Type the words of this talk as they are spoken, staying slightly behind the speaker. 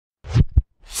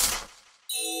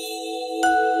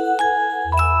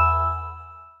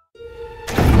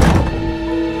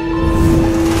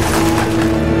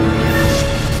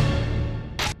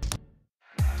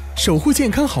守护健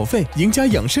康好肺，赢家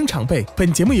养生常备。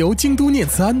本节目由京都念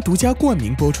慈庵独家冠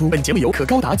名播出。本节目由可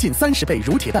高达近30倍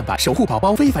乳铁蛋白守护宝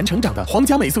宝非凡成长的皇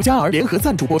家美素佳儿联合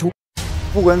赞助播出。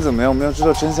不管怎么样，我们要知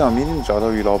道真相，明天找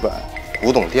到于老板。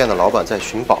古董店的老板在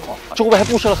寻宝，周围还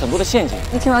布设了很多的陷阱。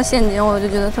一听到陷阱，我就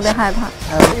觉得特别害怕。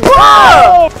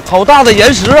哇！好大的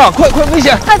岩石啊！快，危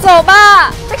险！快走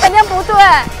吧，这肯定不对。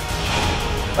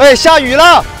哎，下雨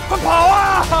了，快跑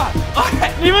啊！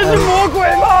哎，你们是魔鬼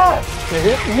吗？每个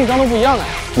人印象都不一样哎。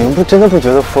你们真的不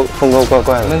觉得风格怪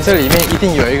怪的？那这里面一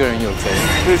定有一个人有贼。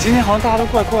对，今天好像大家都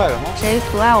怪怪的哈。谁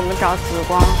阻碍我们找紫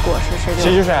光果实，谁就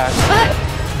谁就是谁。哎，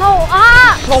走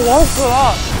啊！老王死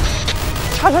了！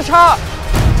叉！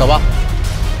走吧，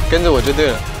跟着我就对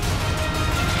了。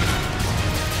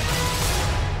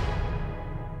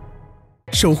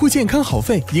守护健康好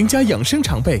肺，赢家养生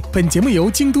常备。本节目由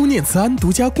京都念慈庵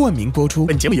独家冠名播出。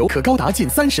本节目由可高达近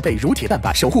30倍乳铁蛋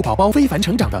白守护宝宝非凡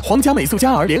成长的皇家美素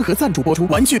佳儿联合赞助播出。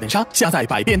玩剧本杀，下载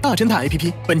百变大侦探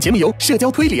APP。本节目由社交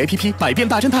推理 APP 百变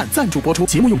大侦探赞助播出。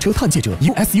节目用车探界者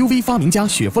由 SUV 发明家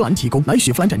雪佛兰提供。来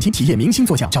雪佛兰展厅体验明星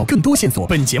座驾，找更多线索。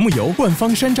本节目由冠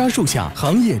方山楂树下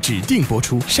行业指定播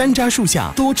出。山楂树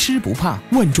下多吃不怕，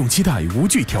万众期待无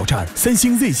惧挑战。3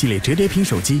星 Z 系列折叠屏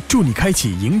手机，助你开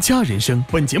启赢家人生。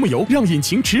本节目由让引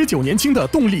擎持久年轻的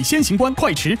动力先行官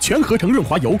快驰全合成润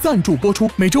滑油赞助播出。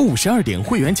每周5、12点，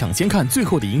会员抢先看《最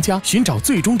后的赢家》，寻找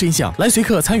最终真相。来随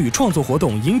课参与创作活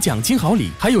动，赢奖金好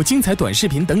礼，还有精彩短视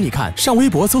频等你看。上微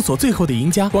博搜索“最后的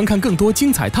赢家”，观看更多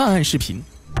精彩探案视频。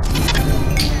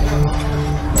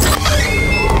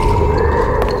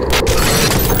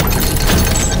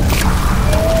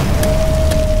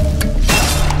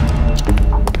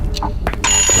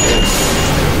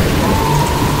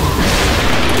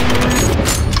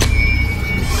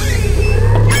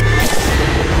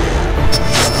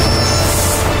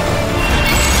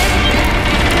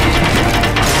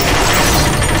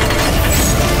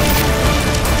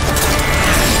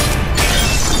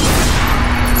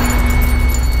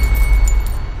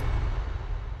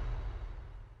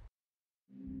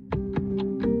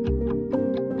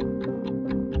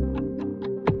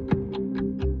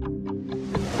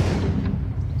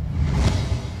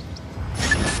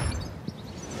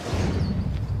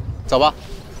走吧，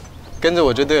跟着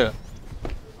我就对了。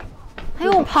他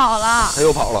又跑了。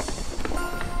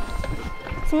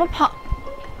怎么跑？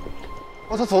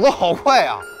我操，走得好快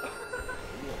呀！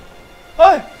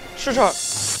哎，是这儿。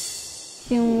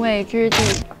星位之地。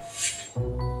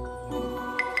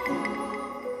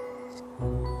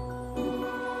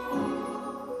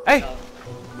哎，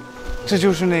这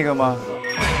就是那个吗？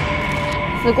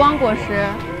紫光果实。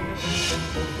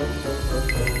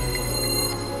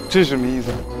这是什么意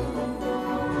思？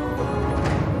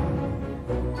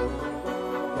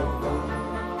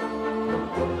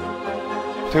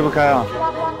推不开啊！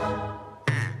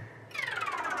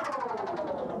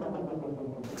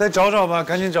再找找吧，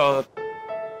赶紧找。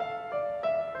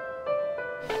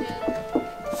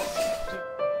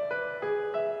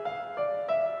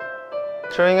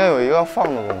这应该有一个放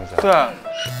的东西。对。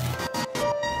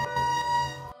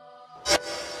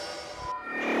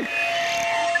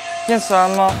念慈庵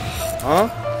吗？啊？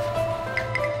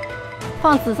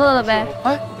放紫色的呗。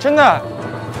哎，真的，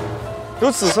有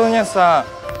紫色的念慈庵。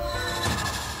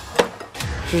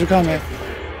试试看呗。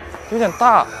有点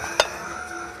大。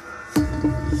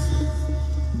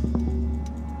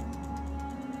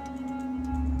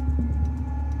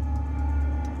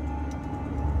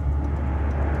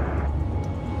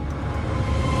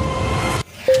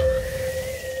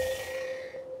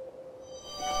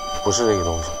不是这个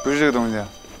东西，不是这个东西。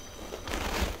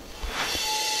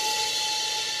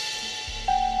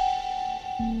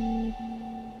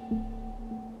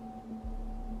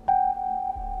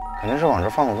肯定是往这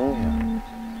放个东西。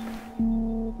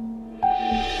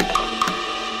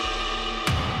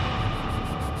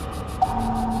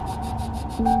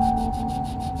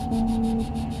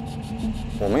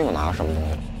我们有拿什么东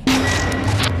西？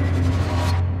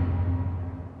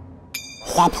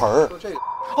花盆儿。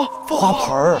哦，花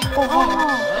盆儿。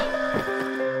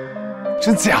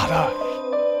真假的？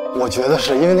我觉得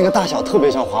是因为那个大小特别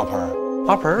像花盆儿。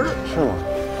花盆儿是吗？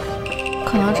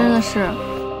可能真的是。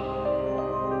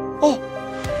哦，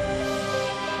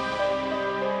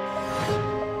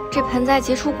这盆栽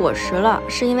结出果实了，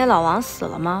是因为老王死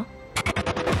了吗？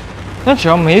那只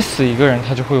要每死一个人，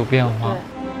它就会有变化。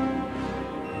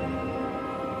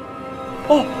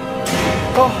哦，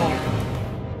刚好。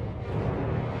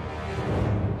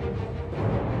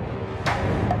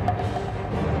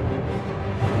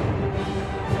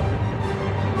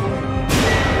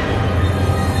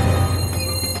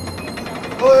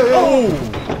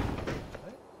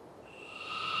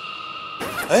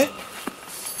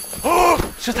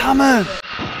是他们！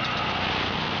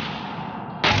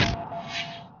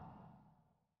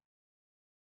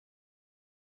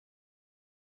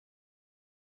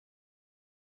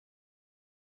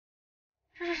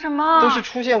这是什么？都是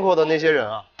出现过的那些人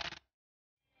啊。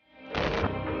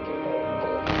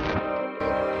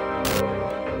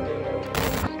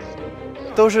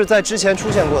都是在之前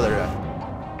出现过的人。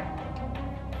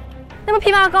那不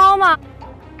枇杷膏吗？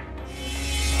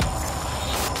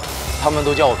他们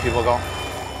都叫我枇杷膏。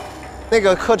那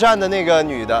个客栈的那个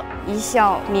女的，一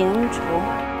笑泯恩仇。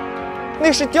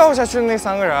那是掉下去的那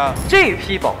3个人。这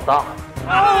批宝藏，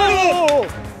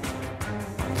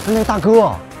是那大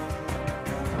哥。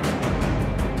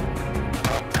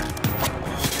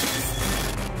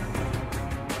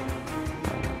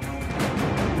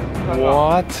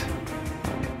What？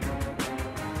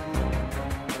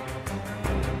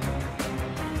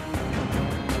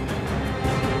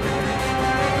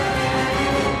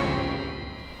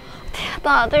 天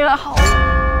哪，这个好。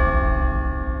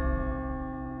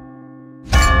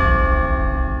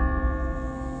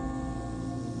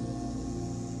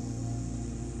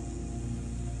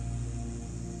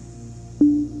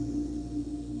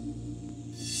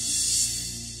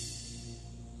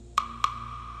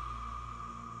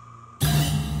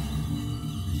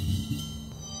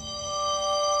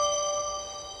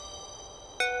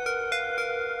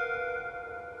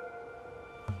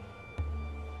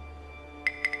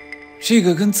这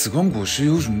个跟紫光果实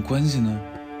有什么关系呢？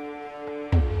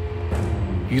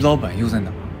于老板又在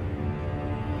哪？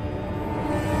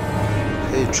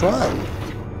可以转。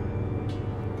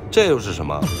这又是什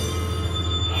么？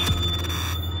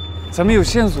咱们有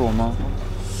线索吗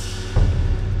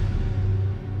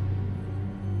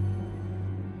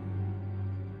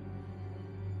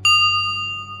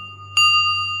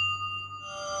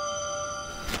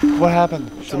？What happened？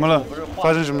 怎么了？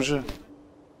发生什么事？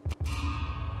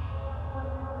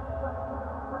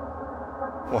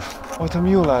哇，他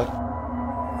们又来了！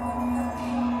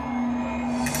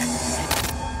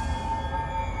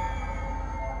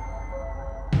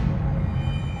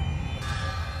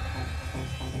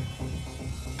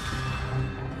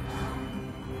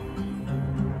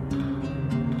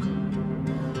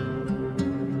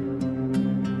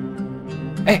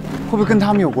哎，会不会跟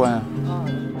他们有关啊？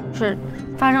是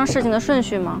发生事情的顺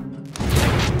序吗？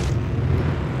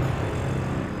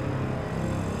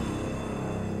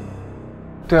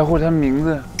对啊，或者他名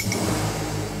字。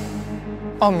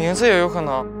哦，名字也有可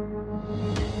能。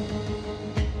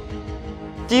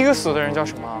第一个死的人叫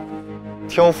什么？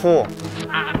挑夫。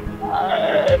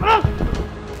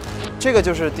这个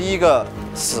就是第一个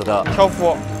死的挑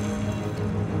夫。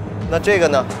那这个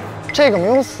呢？这个没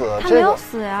有死，他没有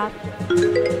死呀。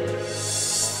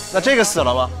那这个死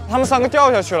了吗？他们3个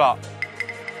掉下去了。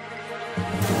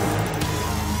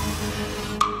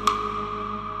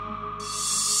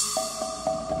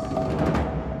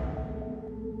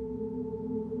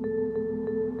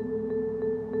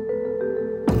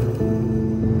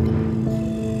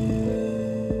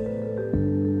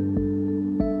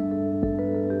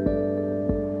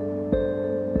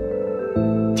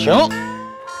停！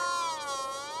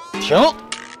停！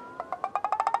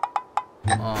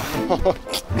啊！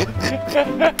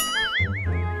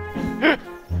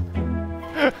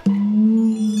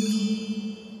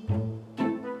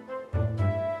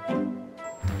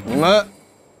你们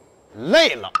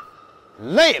累了，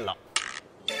累了。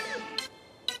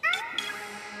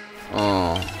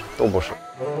都不是。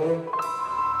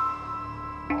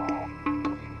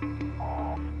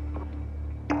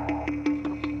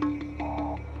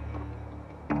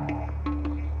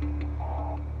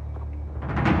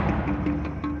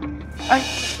哎，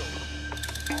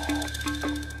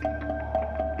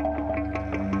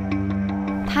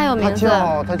他有名字。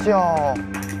他叫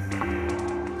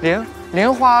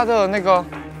莲花的那个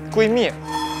闺蜜。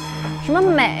什么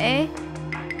美？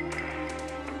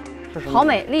好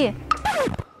美丽。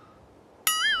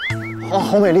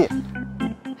好美丽。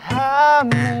好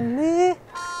美丽，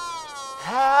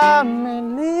好美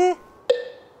丽。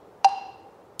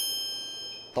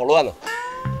捣乱了。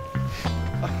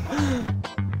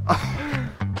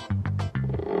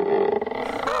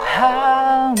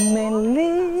好美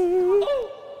丽。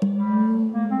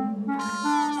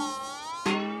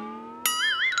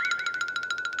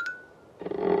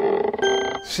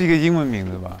是一个英文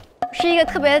名字吧？是一个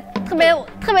特别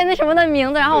那什么的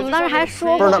名字，然后我们当时还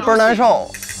说过，倍儿难受，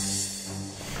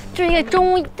就是一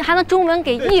个还能中文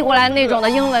给译过来那种的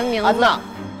英文名字。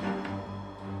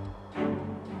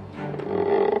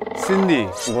Cindy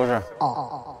不是。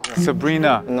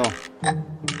Sabrina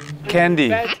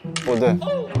No。Candy 不对。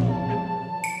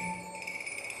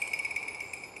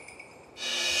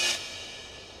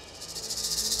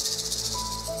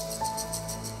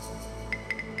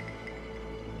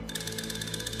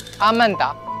阿曼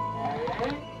达。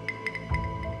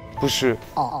不是。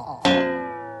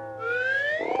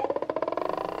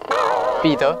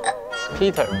彼得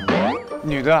 ，Peter。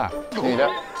女的。女的。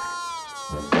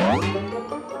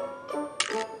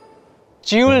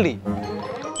Julie。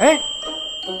哎，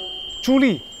朱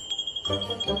莉。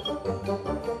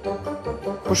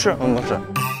不是。不是。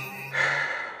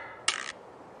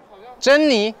珍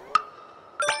妮。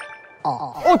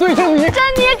哦，对，珍妮，珍妮，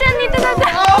对。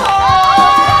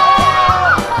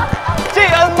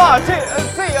JN 吧，JN。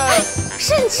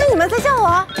是你们在叫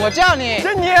我？我叫你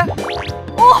珍妮。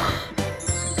哦，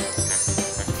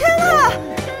天哪，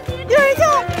有人叫！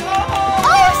哦，我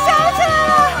想起来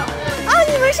了，啊，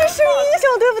你们是视频英雄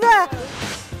对不对？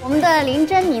我们的林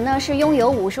珍妮呢是拥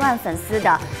有50万粉丝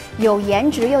的，有颜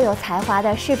值又有才华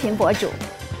的视频博主。哇，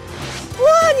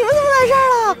你们怎么来这儿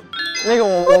了？那个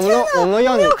我们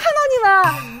要你。没有看到你们。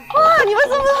哇，你们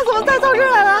怎么再到这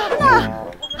儿来了？真的。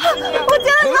我见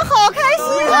到你们好开心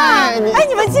啊！哎，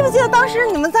你们记不记得当时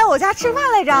你们在我家吃饭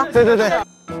来着？对。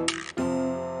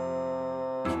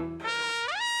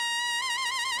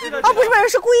啊，不是，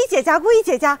是顾一姐家。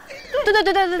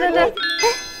对。哎，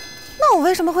那我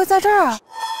为什么会在这儿啊？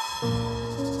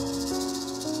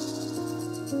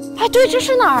哎，对，这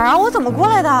是哪儿啊？我怎么过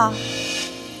来的？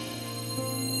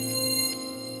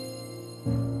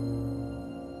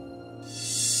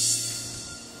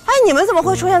哎，你们怎么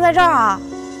会出现在这儿啊？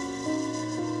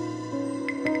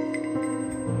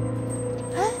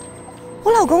哎，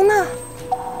我老公呢？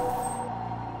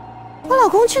我老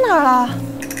公去哪儿了？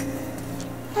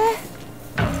哎，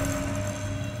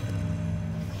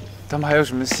他们还有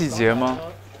什么细节吗？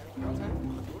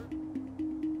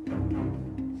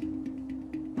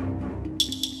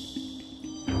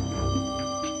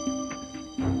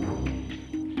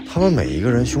他们每一个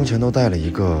人胸前都带了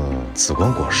一个紫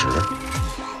光果实。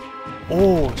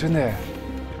哦，真的。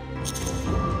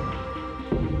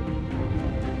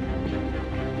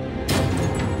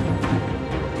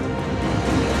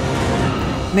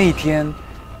那天，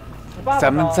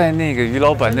咱们在那个于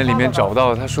老板那里面找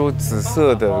到，他说紫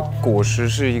色的果实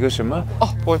是一个什么？哦，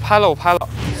我拍了。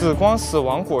紫光死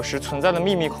亡果实存在的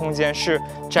秘密空间是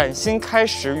崭新开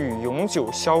始与永久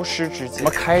消失之间。什么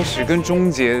开始跟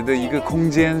终结的一个空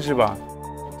间是吧？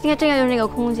应该这个就是那个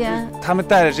空间。他们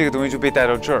带着这个东西就被带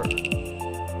到这儿，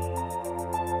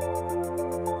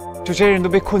就这些人都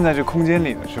被困在这空间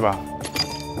里了，是吧？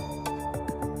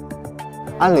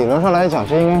按理论上来讲，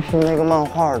这应该是那个漫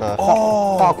画的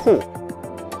画库。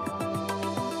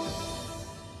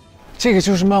这个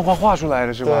就是漫画画出来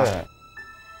的，是吧？对。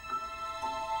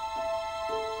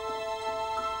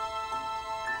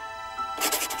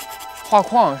画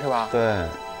框是吧？对。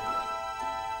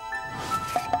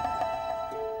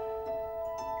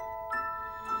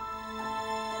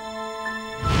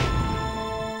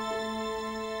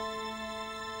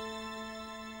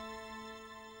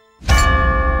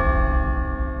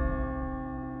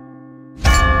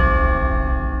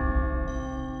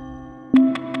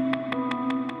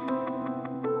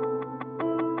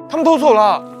他们都走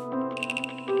了。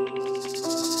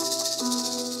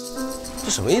这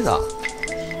什么意思啊？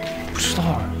不知道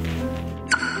啊。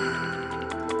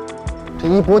这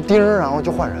一波钉儿，然后就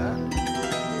换人，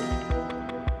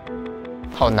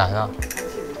好难啊！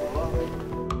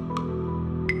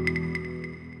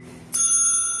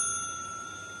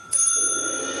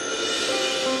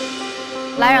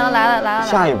来人了，来了！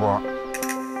下一波。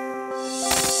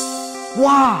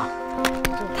哇，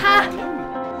他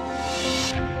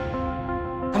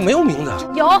没有名字。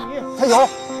有，他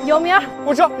有名。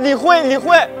我知道，李辉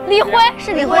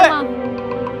是李辉吗？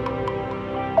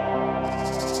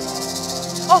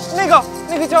哦，那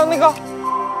个叫那个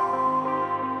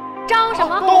张什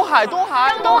么？东海。张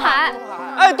东海。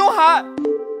哎，东海。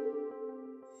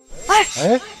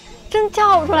哎，真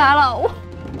叫不出来了。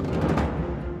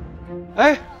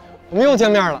哎，我们又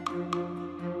见面了。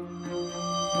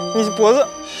你脖子，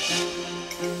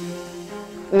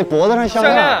你脖子上项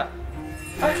链。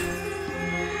哎，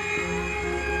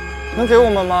能给我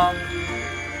们吗？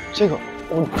这个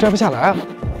我摘不下来啊。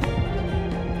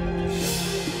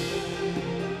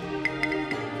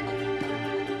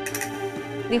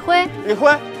李辉，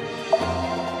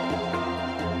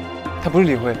他不是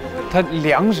李辉，他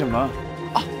梁什么？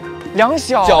啊，梁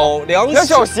小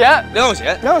贤。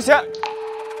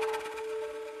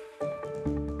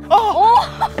哦，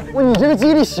哇，你这个记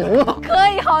忆力行啊！可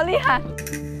以，好厉害！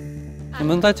你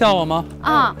们在叫我吗？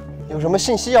啊，有什么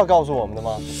信息要告诉我们的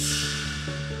吗？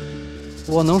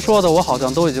我能说的我好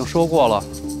像都已经说过了，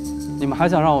你们还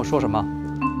想让我说什么？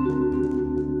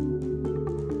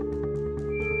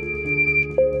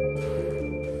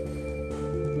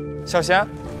小贤，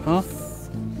嗯，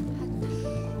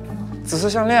紫色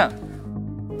项链，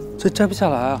这摘不下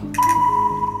来啊。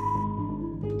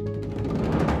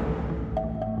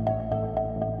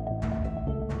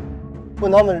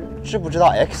问他们知不知道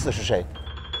X 是谁？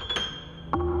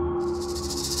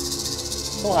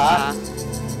东海，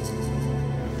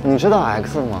你知道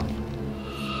X 吗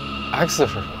 ？X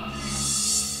是谁？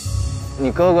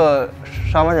你哥哥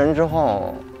杀完人之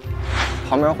后，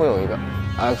旁边会有一个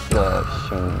X 的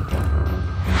形状。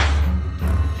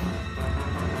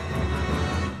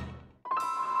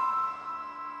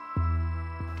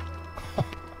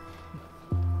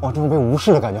哇，这种被无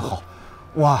视的感觉好！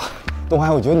哇，东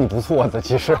海，我觉得你不错的，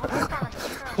其实，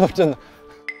我真的。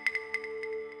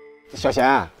小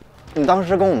贤，你当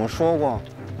时跟我们说过，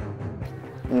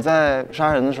你在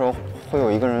杀人的时候会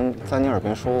有一个人在你耳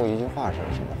边说过一句话，是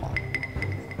什么话？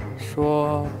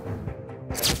说，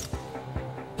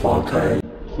花开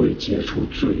会结出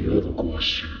罪恶的果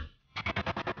实。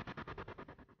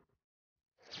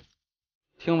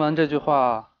听完这句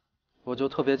话，我就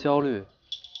特别焦虑、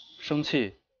生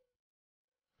气、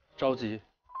着急。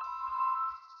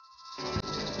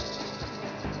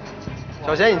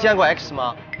小贤，你见过 X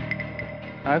吗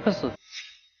 ？X，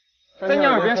 在你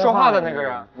耳边说话的那个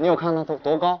人，你有看他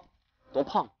多高、多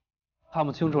胖？看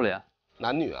不清楚脸。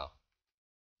男女啊？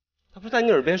他不是在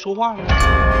你耳边说话吗？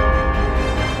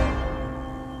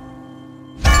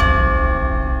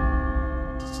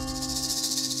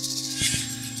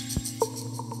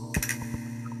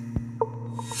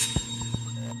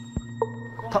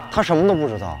他什么都不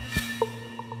知道。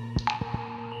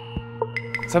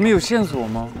咱们有线索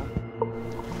吗？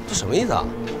这什么意思啊？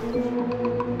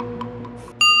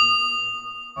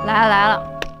来了来了！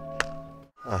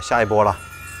啊，下一波了。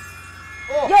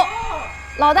哟，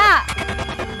老大！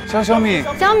小米，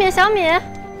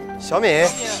小米，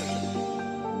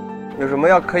有什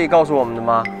么可以告诉我们的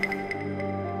吗？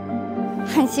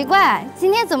很奇怪，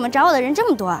今天怎么找我的人这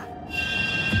么多啊？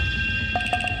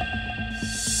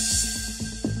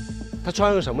他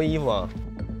穿个什么衣服啊？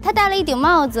他戴了一顶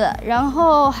帽子，然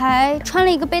后还穿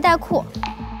了一个背带裤。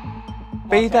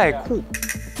背带裤，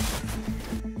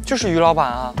就是于老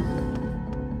板啊。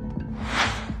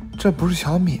这不是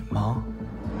小米吗？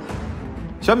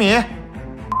小米，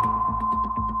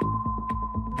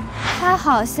他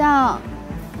好像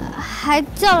还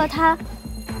叫了他。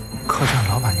客栈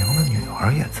老板娘的女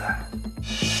儿也在。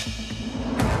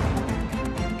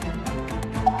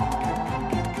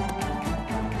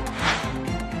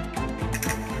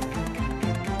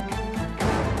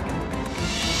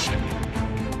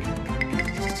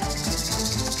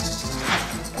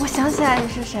我想起来你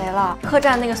是谁了，客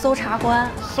栈那个搜查官。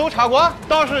搜查官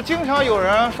倒是经常有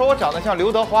人说我长得像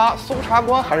刘德华，搜查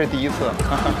官还是第一次。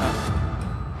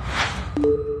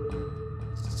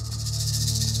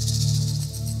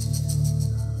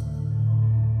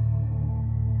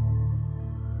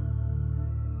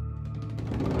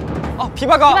哦，枇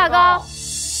杷膏。枇杷膏。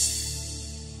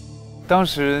当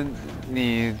时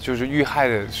你就是遇害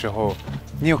的时候，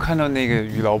你有看到那个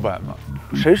于老板吗？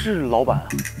谁是老板啊？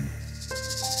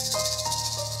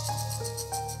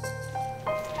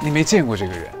你没见过这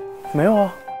个人？没有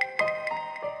啊。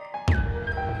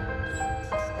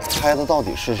拍的到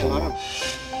底是什么？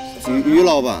于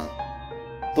老板，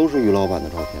都是于老板的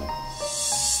照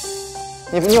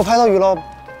片。你有拍到于老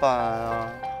板啊？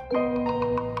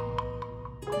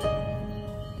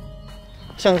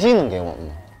相机能给我们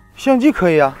吗？相机可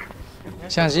以啊。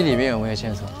相机里面有没有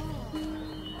线索？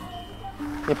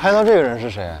你拍到这个人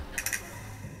是谁？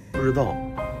不知道。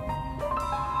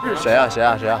谁啊？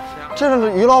这就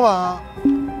是于老板啊！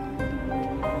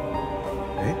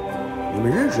哎，你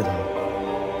们认识他？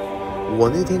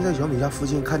我那天在小米家附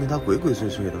近看见他鬼鬼祟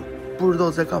祟的，不知道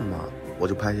在干嘛，我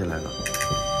就拍下来了。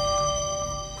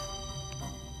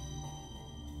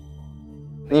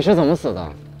你是怎么死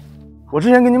的？我之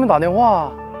前给你们打电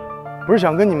话，不是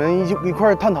想跟你们一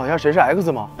块探讨一下谁是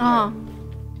X 吗？嗯。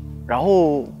然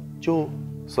后就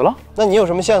死了。那你有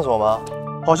什么线索吗？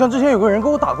好像之前有个人给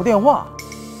我打过电话。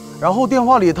然后电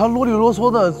话里他啰里啰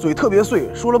嗦的，嘴特别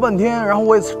碎，说了半天，然后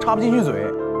我也插不进去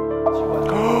嘴。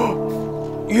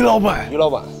于老板，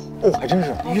哦，还真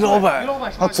是于老板，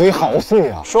他嘴好碎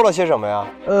啊！说了些什么呀？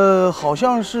好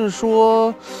像是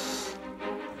说，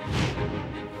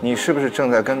你是不是正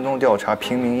在跟踪调查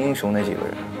平民英雄那几个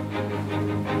人？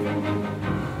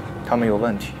他们有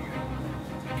问题，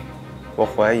我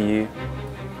怀疑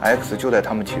X 就在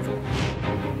他们其中。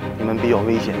你们比较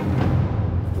危险，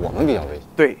我们比较危险。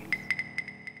对。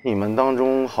你们当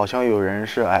中好像有人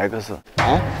是 X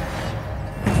啊？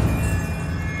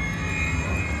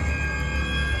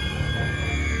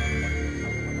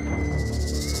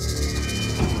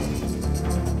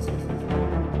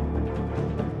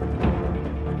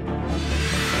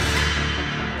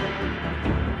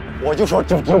就说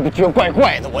这不觉怪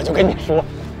怪的，我就跟你说，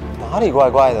哪里怪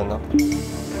怪的呢？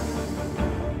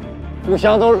互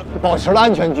相都保持了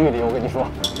安全距离，我跟你说。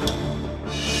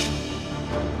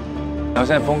然后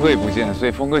现在峰哥也不见了，所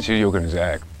以峰哥其实有可能是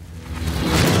X。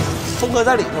峰哥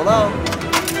在里头呢。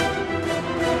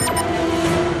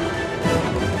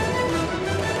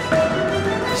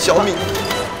小米，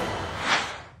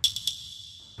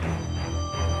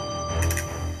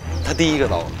他第一个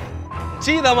到的，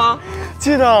记得吗？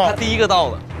记得。他第一个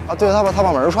到的啊，对，他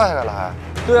把门踹开了还。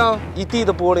对啊，一地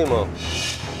的玻璃嘛。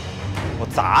我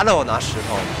砸的，我拿石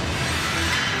头。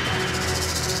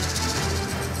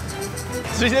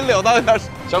直截了当一下，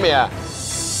小米，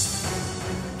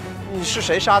你是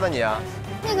谁杀的你啊？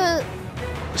那个，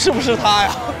是不是他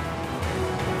呀？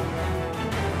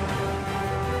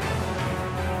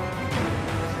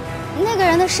那个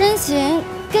人的身形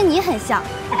跟你很像，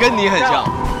跟你很像。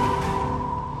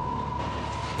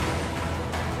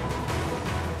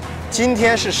今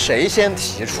天是谁先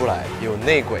提出来有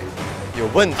内鬼、有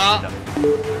问题的？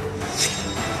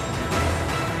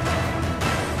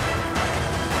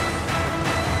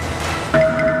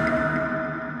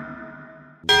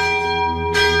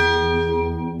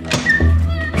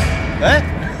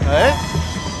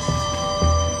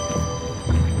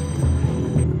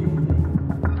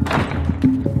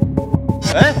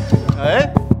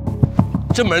哎，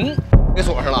这门给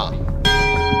锁上了。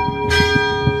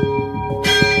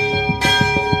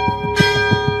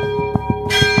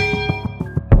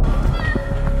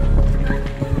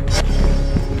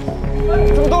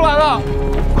怎么都来了？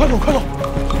快走，快走！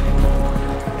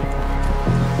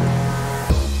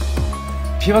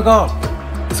枇杷膏，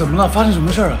怎么了？发生什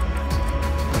么事啊？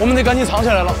我们得赶紧藏起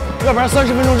来了，要不然30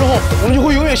分钟之后我们就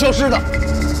会永远消失的。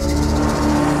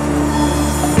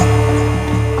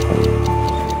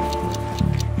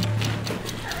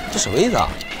这什么意思啊？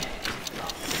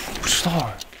不知道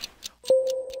哎。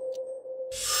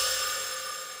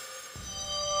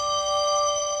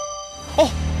哦，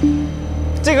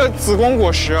这个紫光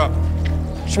果实，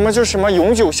什么就什么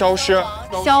永久消失、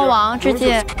消亡之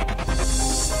戒。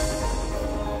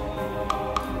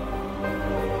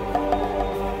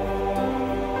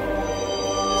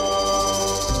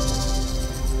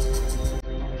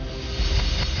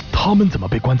他们怎么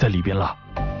被关在里边了？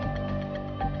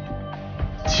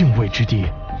敬畏之地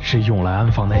是用来安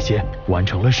放那些完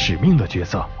成了使命的角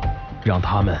色，让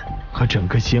他们和整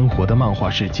个鲜活的漫画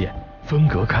世界分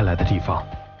隔开来的地方。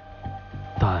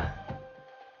但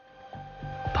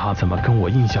他怎么跟我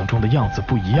印象中的样子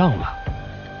不一样了？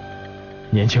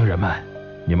年轻人们，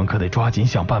你们可得抓紧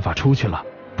想办法出去了，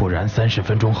不然30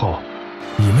分钟后，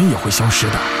你们也会消失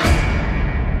的。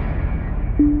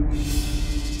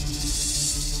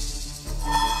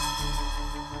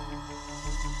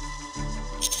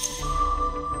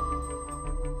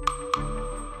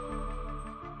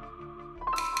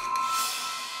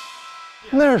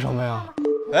那是什么呀？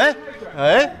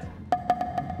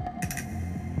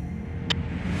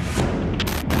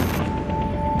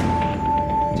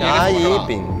甲乙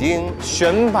丙丁，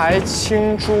玄白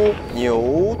青猪，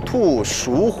牛兔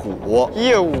鼠虎，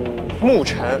夜午木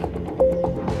辰。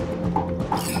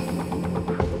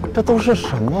这都是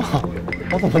什么？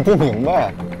我怎么不明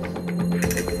白？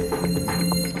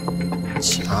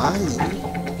甲乙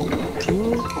丙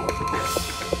丁。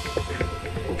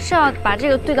是要把这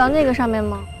个对到那个上面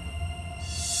吗？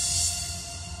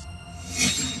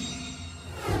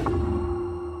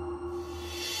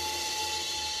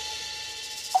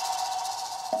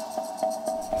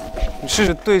你试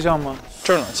着对上吗？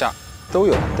这儿能下，都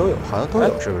有，好像都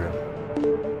有，是不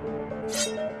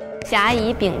是？甲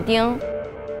乙丙丁，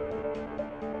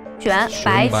玄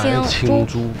白青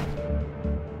猪，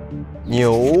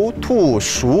牛兔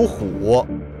鼠虎，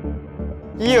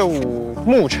夜午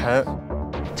木辰。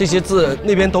这些字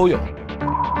那边都有，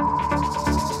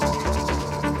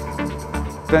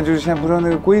但就是现在不知道那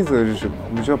个规则是什么，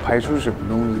我们需要排除什么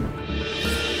东西。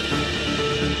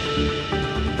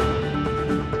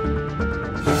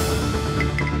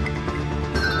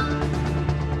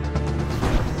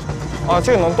啊，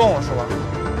这个能动是吧？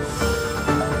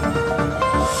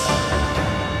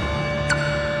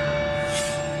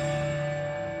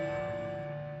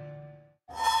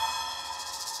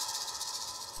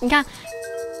你看。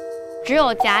只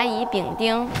有甲乙丙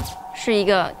丁是一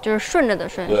个就是顺着的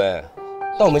顺序。对，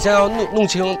但我们现在要弄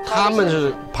清他们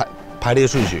是排列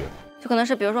顺序，就可能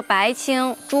是比如说白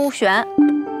青猪玄。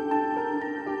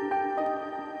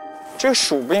这个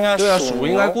鼠不应该？对啊，鼠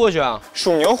应该过去啊。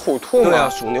鼠牛虎兔嘛。对啊，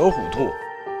鼠牛虎兔。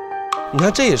你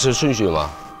看这也是顺序嘛？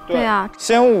对啊。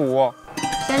先午，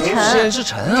先辰，先是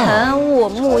辰啊。辰午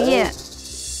木夜。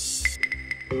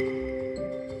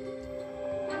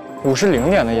5是0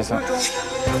点的意思。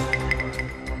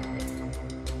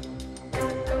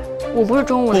5不是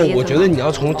中午的意思吗？我觉得你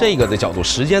要从这个的角度，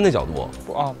时间的角度。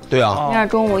啊，对啊。有点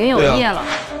中午，因为有夜了。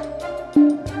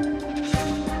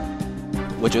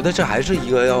我觉得这还是一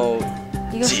个要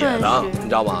解的，你知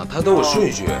道吗？它都有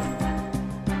顺序。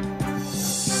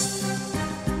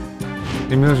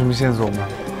你们有什么线索吗？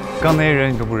刚那些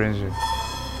人你都不认识？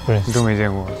不认识，你都没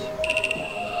见过。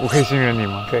我可以信任你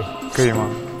吗？可以，可以吗？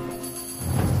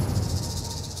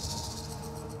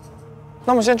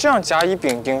那么先这样甲乙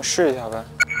丙丁试一下呗。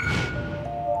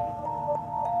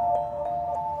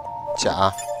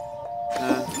甲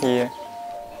，1。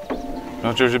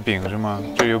然后这是丙是吗？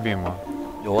这有丙吗？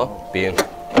有啊，丙。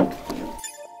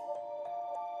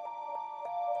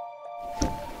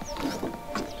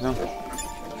那。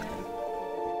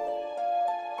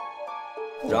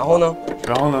然后呢？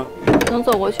然后呢？能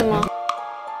走过去吗？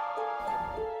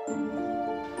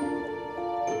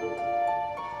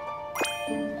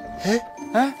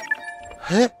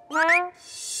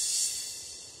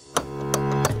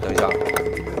等一下，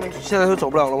现在就走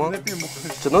不了了吗？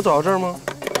只能走到这儿吗？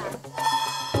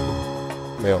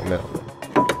没有，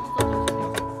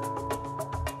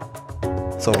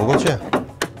走不过去。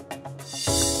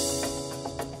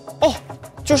哦，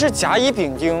就是甲乙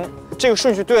丙丁这个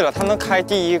顺序对了，它能开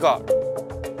第一个。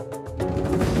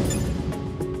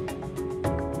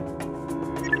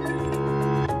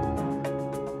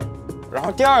然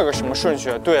后第二个什么顺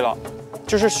序对了，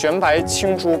就是玄白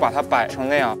青珠把它摆成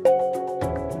那样，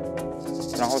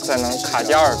然后再能卡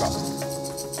第二个，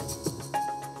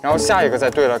然后下一个再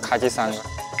对了卡第3个，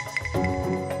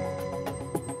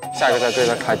下一个再对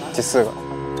了卡第4个。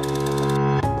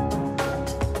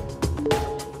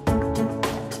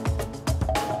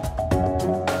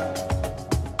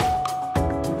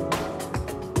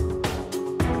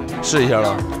试一下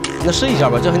了，那试一下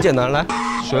吧，这很简单，来，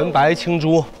玄白青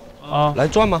珠。啊，来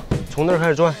转吧，从那儿开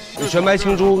始转。你玄白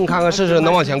青珠，你看看试试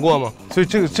能往前过吗？所以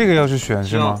这个要是旋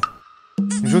是吗？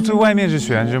你说最外面是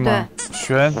旋是吗？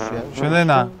对。旋在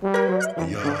哪？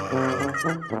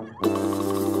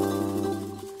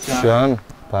玄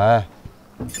白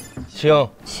青。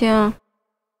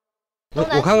我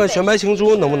看看玄白青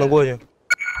珠能不能过去。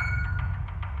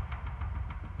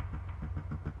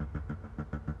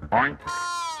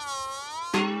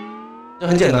这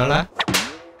很简单，来。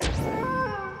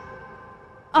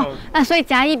哦，那所以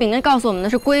甲乙丙丁告诉我们的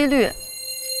是规律，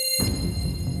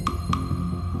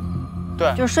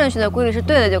对，就是顺序的规律是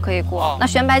对的就可以过。那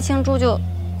玄白青珠就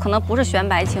可能不是玄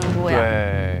白青珠呀。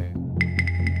对。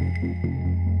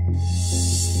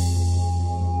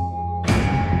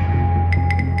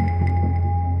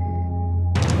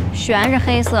玄是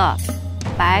黑色，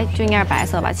白就应该是白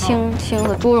色吧？青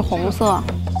色，珠是红色。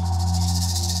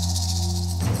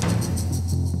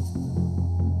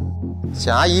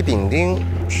甲乙丙丁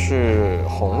是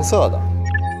红色的，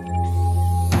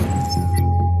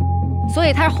所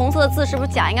以它是红色的字，是不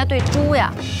是甲应该对猪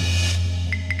呀？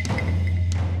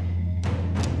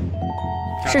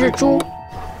是猪，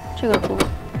这个猪。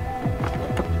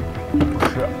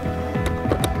是。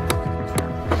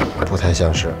不太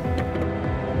像是。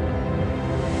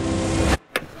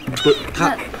不，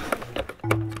他。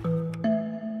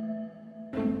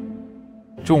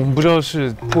就我们不知道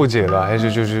是破解了，还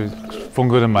是就是峰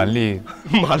哥的蛮力，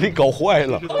蛮力搞坏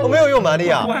了。我没有用蛮力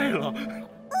啊。坏了。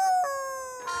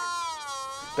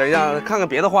等一下，看看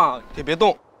别的画，也别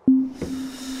动。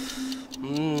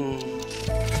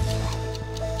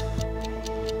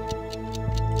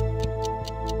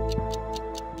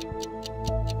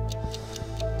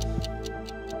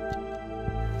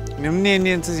你们念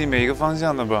念自己每一个方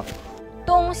向的吧。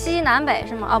东西南北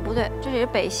是吗？啊，不对，这里是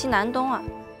北西南东啊。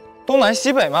东南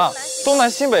西北嘛，东南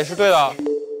西北是对的。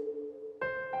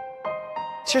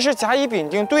其实甲乙丙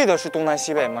丁对的是东南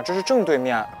西北嘛，这是正对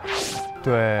面。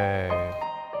对。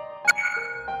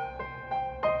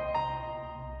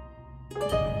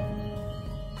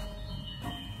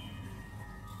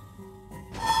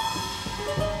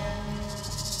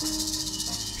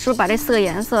是不是把这4个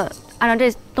颜色按照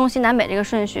这东西南北这个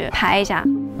顺序排一下？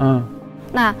嗯。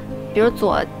那比如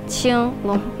左青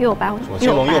龙右白虎，左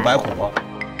青龙右白虎。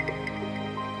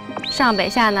上北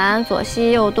下南，左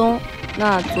西右东。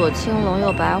那左青龙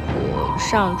右白虎，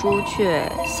上朱雀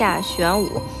下玄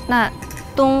武。那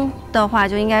东的话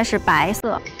就应该是白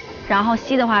色，然后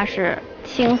西的话是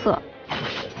青色。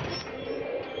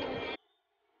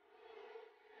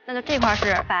那就这块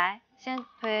是白，先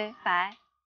推白，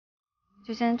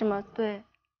就先这么对。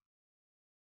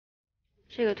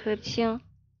这个推青。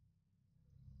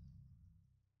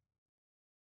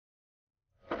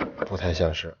不太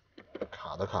像是。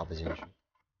卡都卡不进去。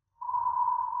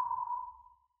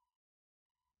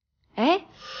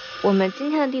我们今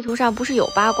天的地图上不是有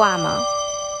八卦吗？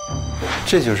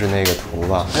这就是那个图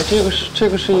吧？哎，这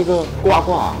个是一个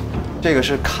卦，这个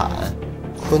是坎，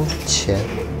坤乾。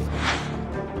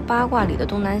八卦里的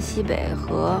东南西北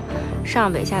和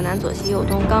上北下南左西右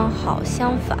东刚好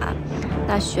相反，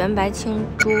那玄白青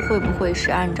朱会不会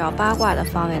是按照八卦的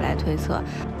方位来推测？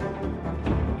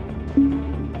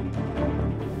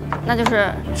那就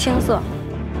是青色，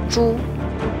朱，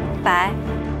白，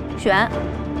玄。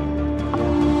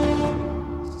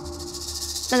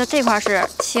那就这块是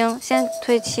青，先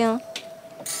推青，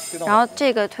然后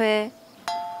这个推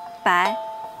白，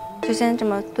就先这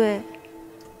么对。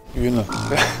晕了。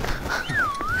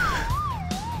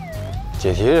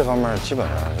解题这方面基本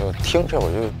上就听这会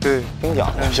儿就对听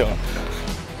讲就行了。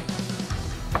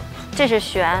这是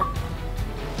玄，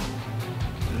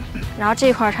然后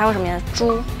这块还有什么呀？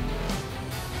朱。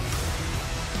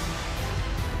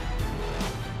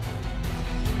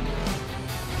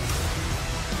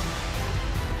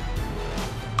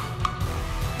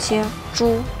青、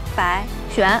朱、白、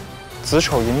玄，子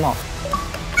丑寅卯。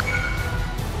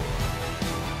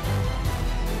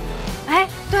哎，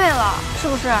对了，是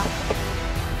不是？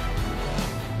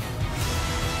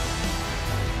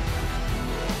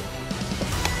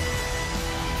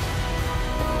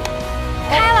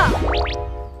开了。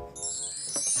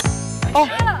哦，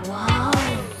哇！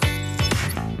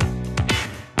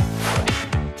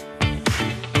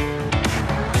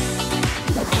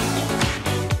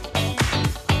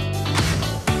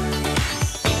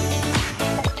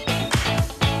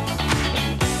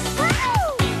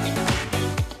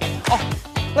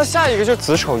那下一个就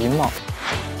子丑寅卯，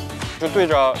就对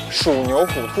着鼠牛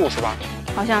虎兔是吧？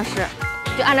好像是，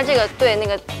就按照这个对那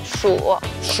个鼠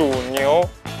牛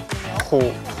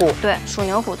虎兔，对，鼠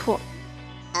牛虎兔。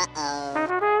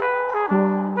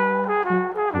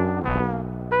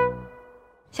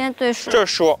先对鼠，这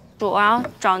是鼠，然后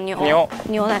找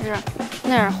牛在这儿，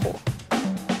那是虎。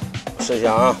试一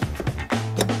下啊。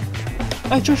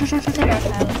哎，这边开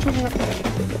了，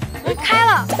这开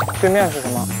了。对面是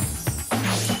什么？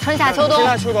春夏秋冬。春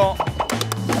夏秋冬。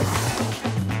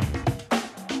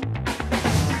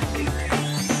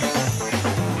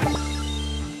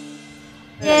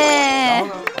耶！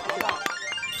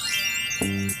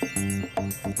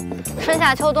春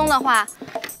夏秋冬的话，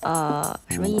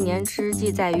什么一年之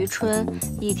计在于春，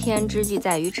一天之计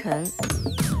在于晨。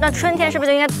那春天是不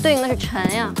是就应该对应的是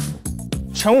晨呀？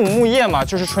辰午木夜嘛，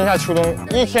就是春夏秋冬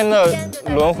一天的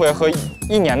轮回和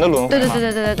一年的轮回嘛。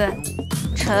对。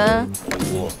辰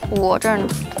午这儿呢，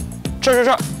这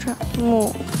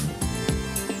木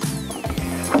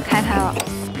开了。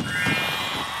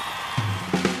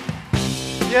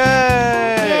耶！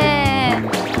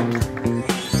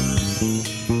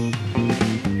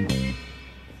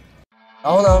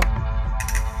然后呢？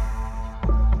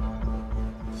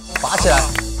拔起来，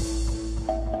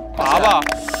拔吧。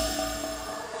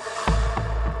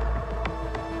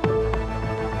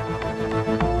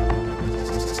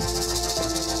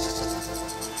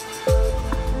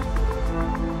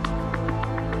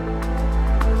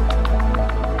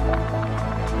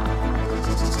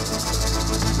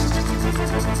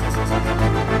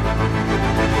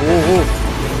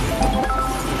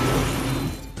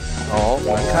好，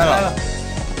门开了，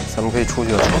咱们可以出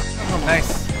去了。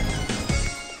Nice。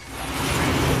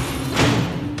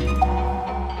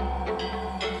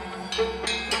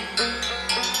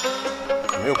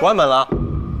怎么又关门了？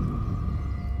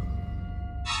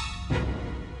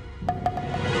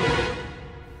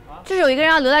就是有一个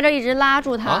人要留在这儿，一直拉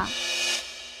住他。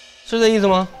是这意思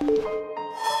吗？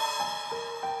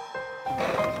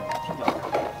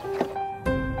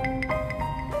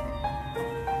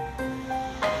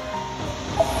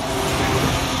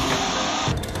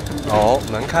好，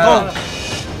门开了，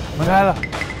门开了。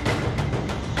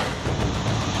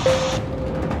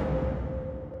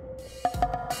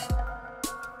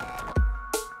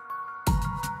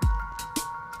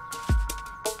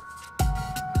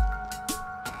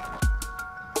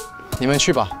你们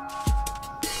去吧，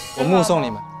我目送你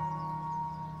们。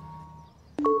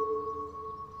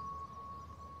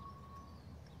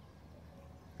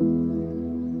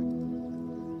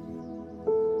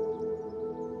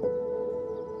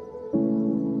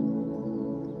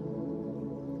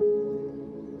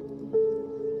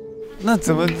那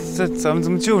咱们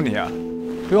怎么救你啊？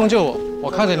不用救我，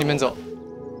我看着你们走。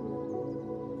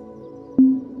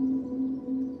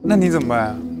那你怎么办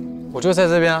啊？我就在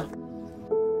这边啊。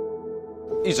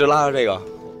一直拉着这个。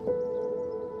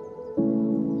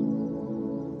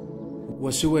我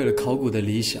是为了考古的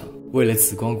理想，为了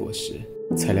紫光果实，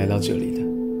才来到这里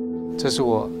的。这是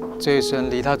我这一生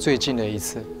离他最近的一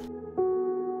次。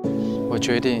我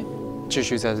决定继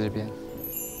续在这边。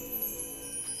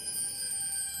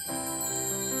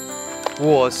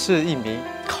我是一名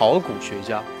考古学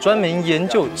家，专门研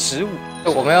究植物。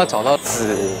我们要找到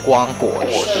紫光果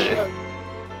实。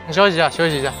你休息一下，休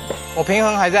息一下。我平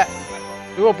衡还在，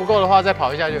如果不够的话，再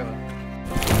跑一下就有了。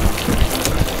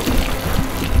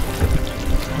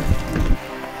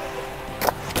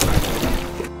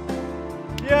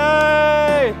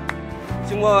耶！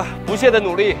经过不懈的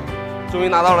努力，终于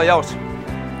拿到了钥匙。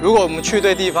如果我们去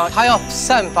对地方，它要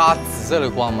散发紫色的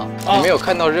光芒。你没有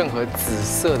看到任何紫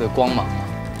色的光芒吗？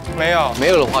没有。没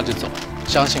有的话就走，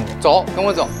相信我，走，跟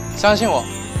我走，相信我。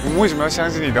我们为什么要相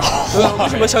信你的话？为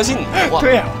什么要相信你的话？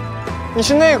对呀，你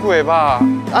是内鬼吧？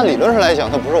按理论上来讲，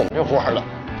他不是我们这伙的。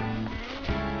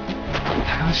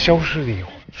他刚消失了以后，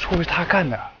说不是他干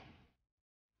的。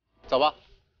走吧，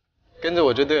跟着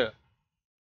我就对了。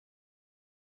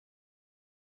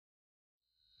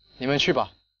你们去吧，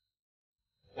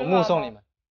我目送你们。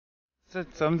这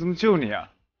咱们怎么救你啊？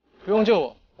不用救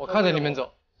我，我看着你们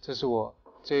走。这是我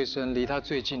这一生离他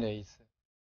最近的一次。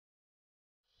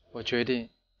我决定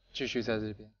继续在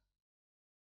这边。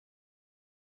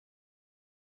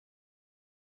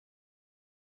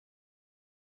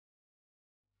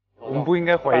我们不应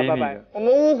该怀疑你的。我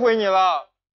们误会你了。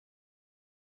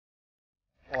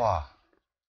哇！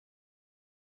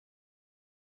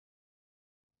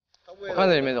我看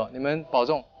着你们走，你们保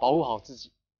重，保护好自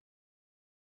己。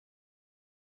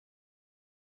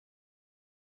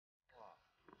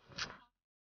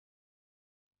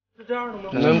是这样的吗？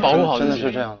你们保护好自己。真的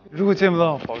是这样的。如果见不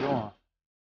到，保重啊！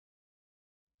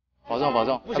保重，保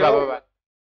重。拜拜拜拜。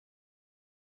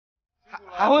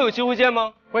还会有机会见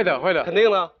吗？会的，会的，肯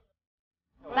定的。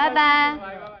拜拜。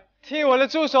替我的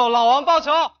助手老王报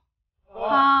仇。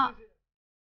好。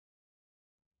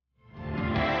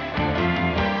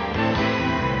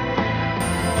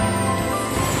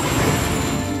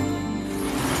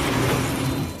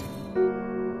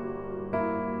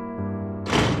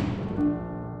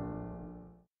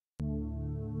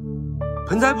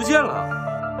盆栽不见了。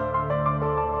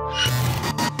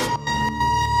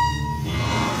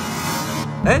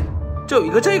哎，这有一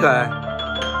个这个哎。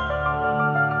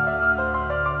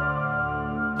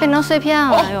变成碎片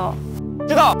了又。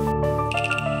知道。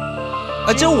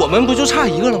哎，这我们不就差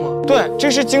一个了吗？对，这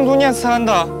是京都念慈庵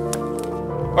的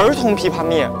儿童枇杷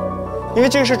蜜，因为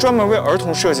这个是专门为儿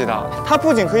童设计的，它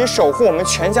不仅可以守护我们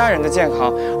全家人的健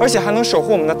康，而且还能守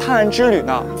护我们的探案之旅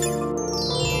呢。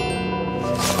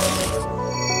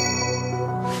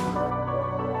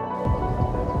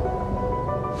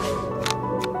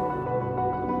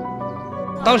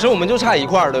当时我们就差一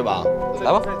块，对吧？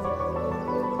来吧。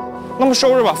那么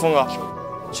收着吧，峰哥。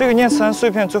这个念慈庵碎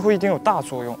片最后一定有大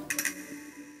作用。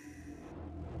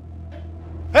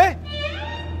哎，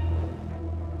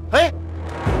哎，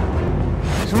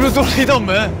什么时候多了一道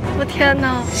门？我天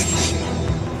哪！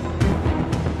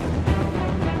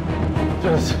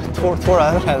这是突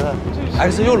然来的。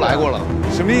X 又来过了，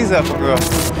什么意思啊，峰哥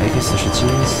 ？X 是金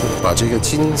色，把这个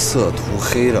金色涂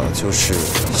黑了，就是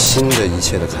新的一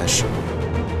切的开始。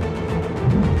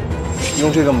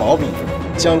用这个毛笔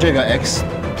将这个 X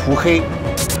涂黑，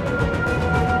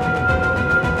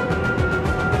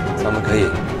咱们可以。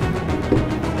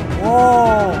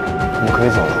哦，我们可以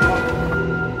走了。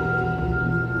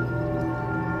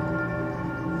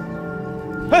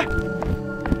哎，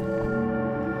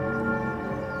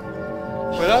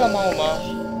回来了吗？我们？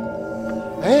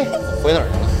哎，回哪儿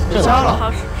去了？这家了。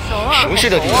好熟啊！熟悉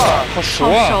的地方，好熟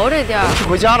啊！好熟这地儿。是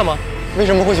回家了吗？为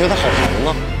什么会觉得好熟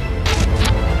呢？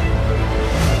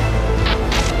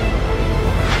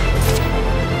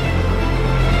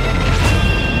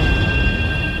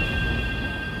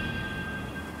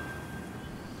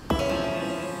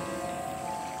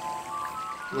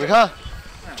你看，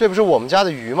这不是我们家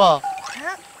的鱼吗？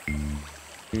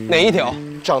哪一条？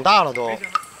长大了都。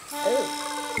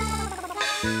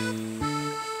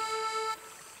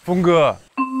峰哥，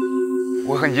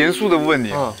我很严肃的问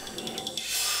你，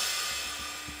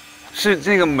是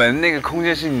这个门那个空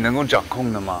间是你能够掌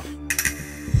控的吗？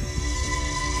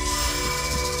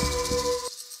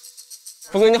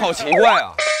峰哥，你好奇怪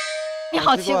啊！你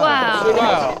好奇怪啊！奇怪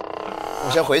啊！我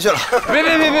先回去了。别！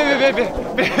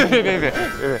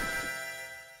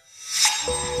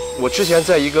我之前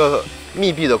在一个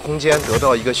密闭的空间得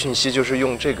到一个讯息，就是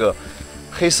用这个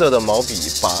黑色的毛笔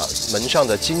把门上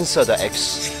的金色的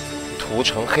X 涂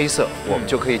成黑色，我们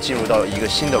就可以进入到一个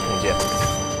新的空间。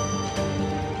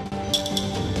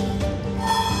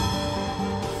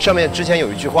上面之前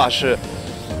有一句话是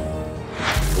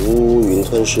“如云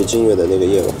吞噬今月的那个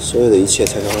夜晚，所有的一切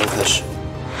才刚刚开始”。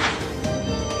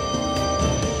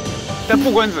但不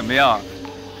管怎么样，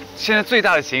现在最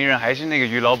大的嫌疑人还是那个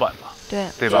于老板吧？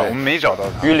对吧？我们没找到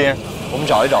他。于林，我们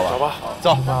找一找吧。找吧，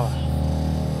走。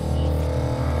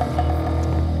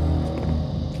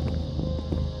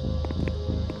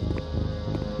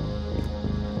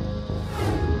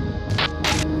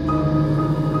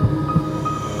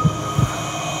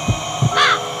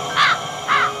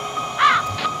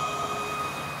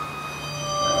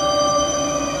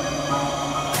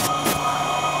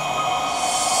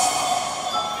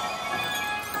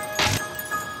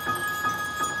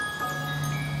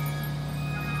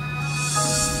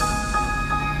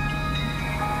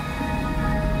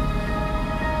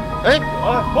哎，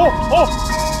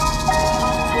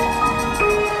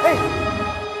哎，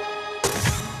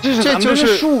这就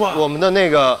是我们的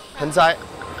那个盆栽。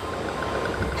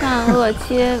善恶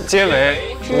皆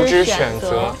为无知选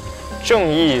择，正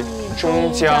义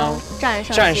终将战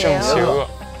胜邪恶。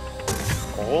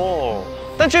哦，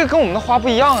但这个跟我们的花不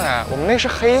一样哎，我们那是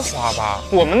黑花吧？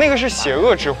我们那个是邪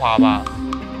恶之花吧？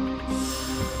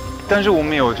但是我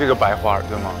们有这个白花，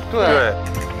对吗？对。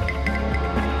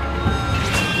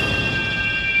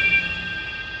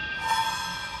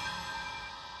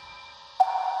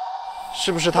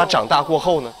是不是他长大过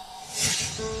后呢？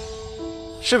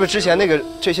是不是之前那个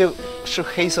这些是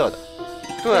黑色的？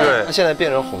对，它现在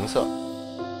变成红色。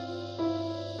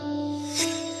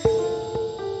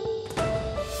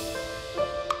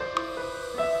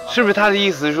是不是他的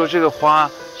意思是说，这个花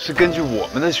是根据我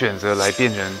们的选择来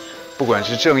变成，不管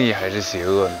是正义还是邪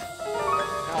恶呢？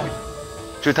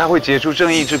就它会结出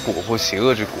正义之果或邪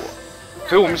恶之果，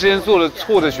所以我们之前做了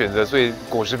错的选择，所以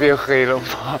果实变黑了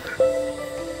吗？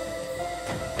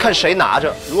看谁拿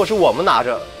着，如果是我们拿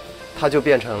着，它就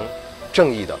变成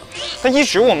正义的。但一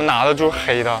直我们拿的就是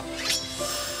黑的，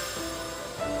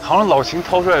好像老秦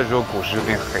掏出来的时候，果实就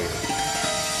变黑了。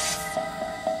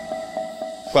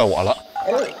怪我了，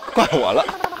怪我了。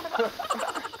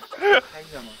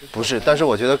不是，但是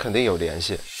我觉得肯定有联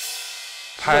系。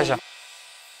拍一下。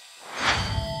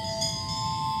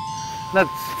那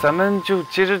咱们就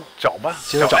接着找吧，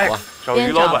接着找吧，找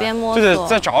于老板，就得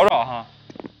再找找哈。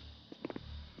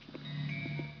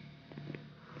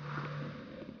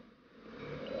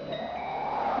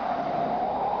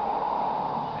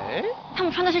他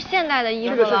们穿的是现代的衣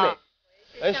服了。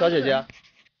哎，小姐姐，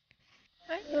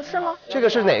哎，有事吗？这个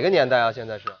是哪个年代啊？现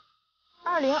在是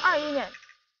2021年。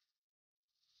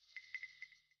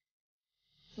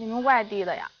你们外地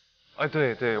的呀？哎，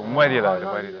对，我们外地来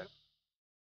的，外地来的。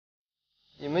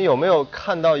你们有没有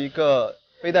看到一个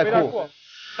背带裤、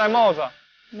戴帽子？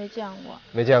没见过。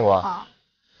没见过啊？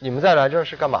你们再来这儿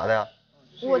是干嘛的呀？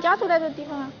我家就在这地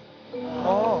方啊。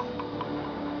哦。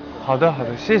好的，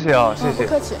谢谢啊，谢谢。不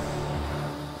客气。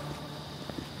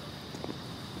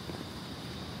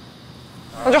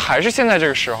那就还是现在这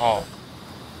个时候。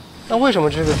那为什么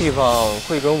这个地方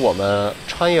会跟我们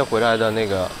穿越回来的那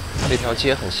条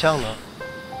街很像呢？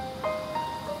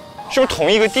是不是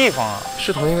同一个地方啊？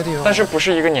是同一个地方，但是不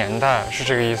是一个年代，是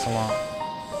这个意思吗？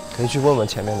可以去问问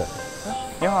前面的人。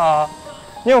你好，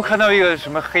你有看到一个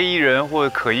什么黑衣人或者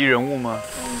可疑人物吗？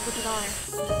不知道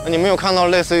哎。你们有看到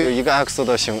类似于一个 X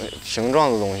的形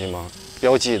状的东西吗？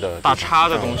标记的打叉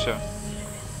的东西。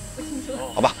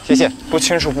好吧，谢谢。不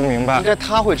清楚不明白。应该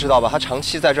他会知道吧？他长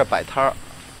期在这摆摊儿。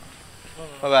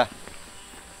拜拜。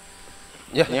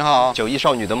你好，91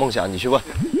少女的梦想，你去问。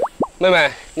妹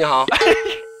妹你好。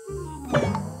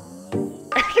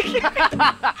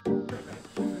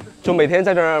就每天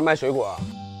在这儿卖水果。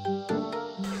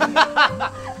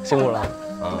辛苦了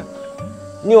啊！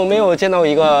你有没有见到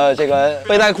一个这个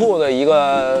背带裤的一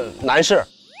个男士？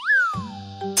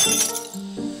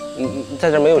在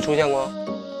这没有出现过？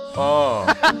哦。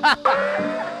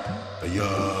哎呀，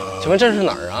请问这是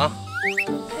哪儿啊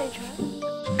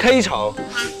 ？K 城，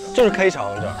就是 K 城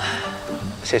这儿。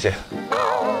谢谢。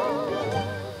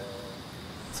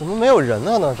怎么没有人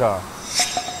呢？这儿？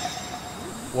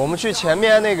我们去前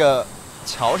面那个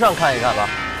桥上看一看吧。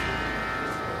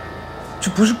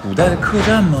这不是古代的客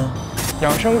栈吗？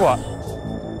养生馆。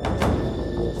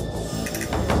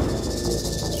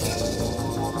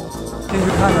进去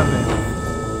看看呗。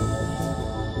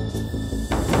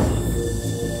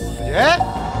哎！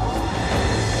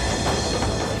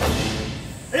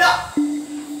哎呀，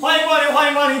欢迎光临，欢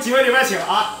迎光临，几位里面请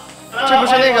啊！这不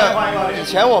是那个以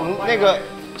前我们那个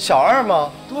小二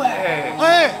吗？对。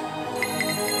哎，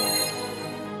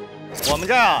我们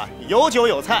这儿啊有酒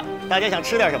有菜，大家想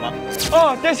吃点什么？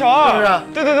哦，店小二，是不是？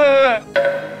对对对对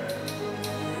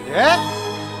对。哎。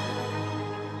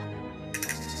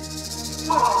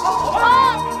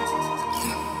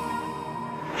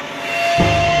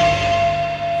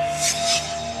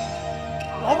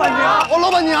老板娘，哦，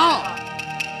老板娘。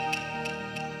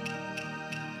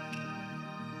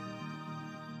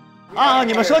啊，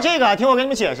你们说这个，听我给你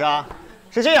们解释啊，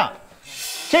是这样，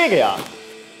这个呀，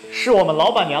是我们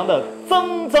老板娘的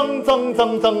曾祖母，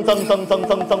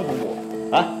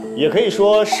啊，也可以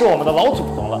说是我们的老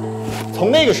祖宗了。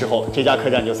从那个时候，这家客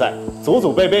栈就在，祖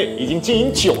祖辈辈已经经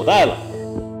营9代了。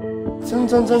曾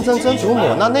祖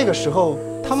母，那个时候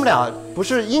他们俩不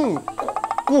是硬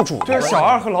雇主？这是小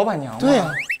二和老板娘吗？对呀，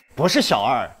不是小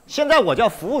二，现在我叫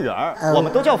服务员，我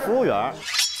们都叫服务员。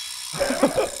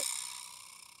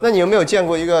那你有没有见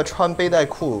过一个穿背带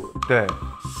裤？对，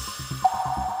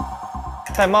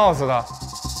戴帽子的。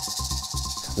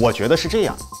我觉得是这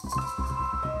样，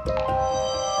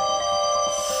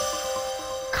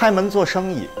开门做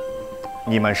生意，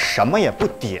你们什么也不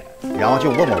点，然后就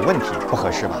问我问题，不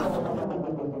合适吧？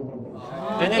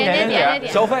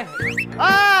点，消费。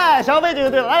哎，消费这个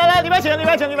对了，来，里边请。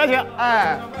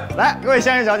哎，来，各位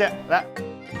先生小姐，来。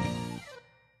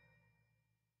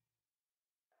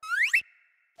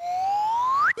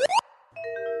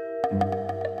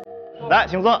来，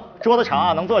请坐，桌子长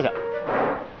啊，能坐下。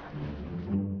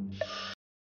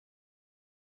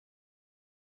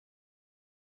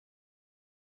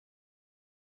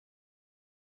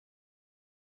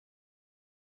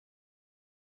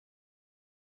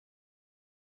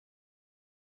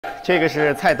这个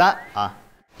是菜单啊，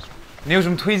你有什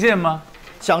么推荐吗？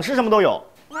想吃什么都有。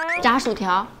炸薯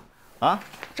条啊，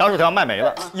炸薯条卖没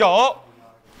了。有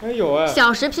哎。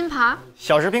小食拼盘，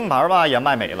小食拼盘吧也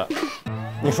卖没了。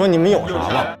你说你们有啥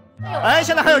吗？哎，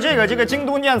现在还有这个京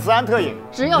都念慈庵特饮，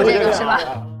只有这个是吧？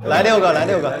来6个。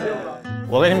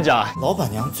我跟你们讲，老板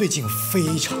娘最近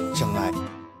非常真爱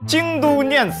京都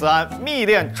念慈庵蜜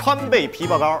炼川贝枇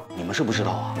杷膏。你们是不知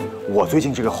道啊，我最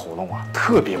近这个喉咙啊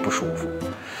特别不舒服。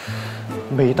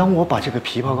每当我把这个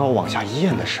枇杷膏往下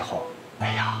咽的时候，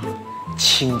哎呀，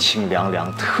清清凉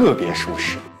凉，特别舒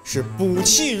适，是补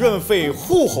气润肺、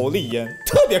护喉利咽，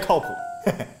特别靠谱。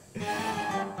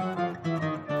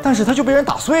但是它就被人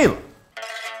打碎了。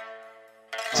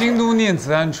京都念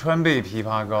慈庵川贝枇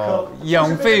杷膏，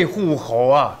养肺护喉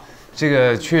啊，这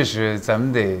个确实咱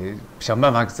们得想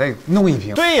办法再弄一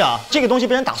瓶。对呀，这个东西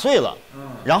被人打碎了。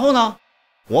然后呢，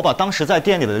我把当时在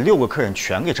店里的6个客人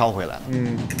全给招回来了。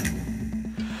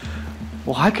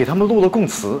我还给他们录了供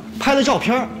词，拍了照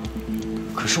片，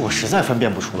可是我实在分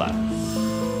辨不出来。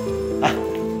哎，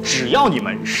只要你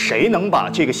们谁能把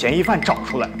这个嫌疑犯找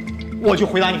出来，我就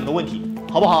回答你们的问题，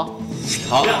好不好？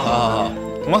好，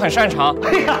我们很擅长。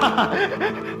哎呀，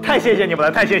太谢谢你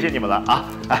们了啊！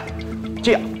哎，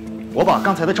这样，我把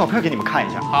刚才的照片给你们看一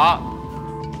下。好。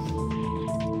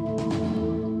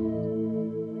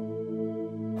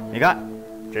你看，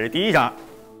这是第1张。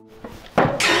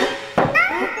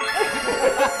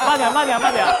慢点，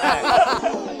哎。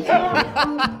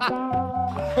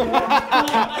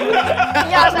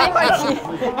1、2、3，一块起。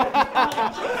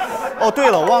哦，对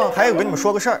了，我忘了还有跟你们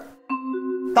说个事儿。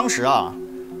当时啊，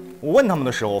我问他们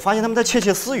的时候，我发现他们在窃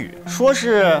窃私语，说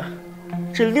是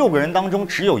这6个人当中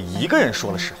只有1个人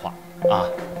说了实话啊。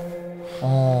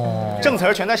哦，证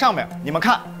词全在上面，你们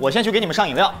看，我先去给你们上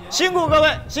饮料。辛苦各位，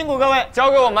交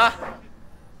给我们，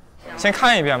先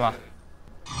看一遍吧。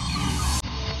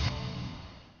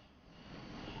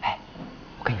哎，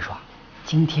我跟你说，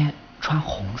今天穿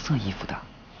红色衣服的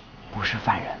不是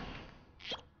犯人。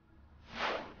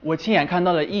我亲眼看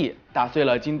到了 E 打碎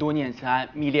了京都念慈庵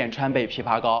蜜炼川贝枇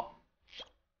杷膏。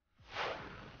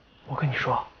我跟你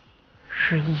说，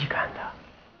是 E 干的。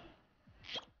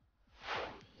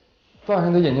犯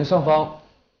人的眼睛上方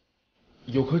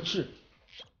有颗痣。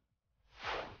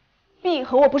 B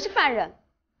和我不是犯人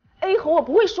 ，A 和我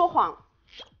不会说谎。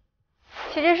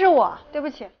其实是我，对不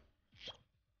起。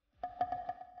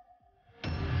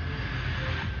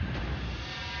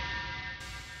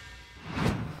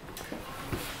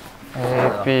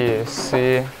 A B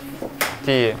C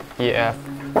D E F，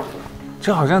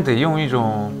 这好像得用一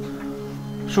种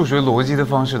数学逻辑的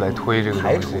方式来推这个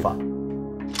排除法。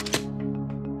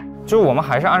就我们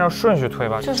还是按照顺序推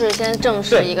吧。就是先证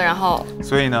实一个，然后。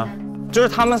所以呢，就是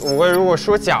他们5位如果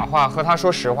说假话和他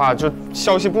说实话，就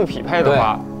消息不匹配的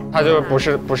话，他就不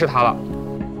是他了。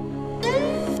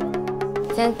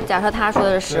先假设他说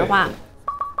的是实话。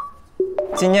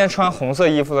今天穿红色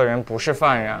衣服的人不是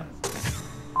犯人。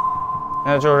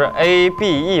 那就是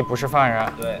A、B、E 不是犯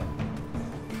人，对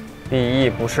 ，B、E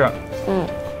不是，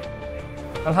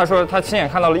那他说他亲眼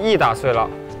看到了 E 打碎了，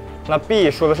那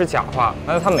B 说的是假话，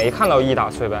那他没看到 E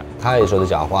打碎呗？他也说的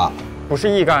假话，不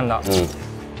是 E 干的。你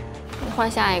换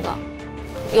下一个，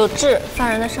有痣，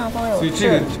犯人的上方有痣。所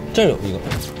以这有一个，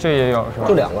这也有是吧？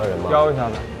就2个人吗？标一下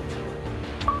呗。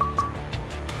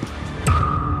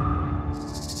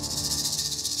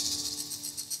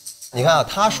你看啊，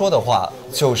他说的话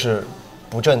就是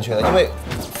不正确的，因为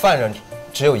犯人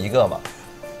只有一个嘛。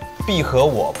B 和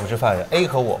我不是犯人 ，A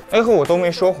和我都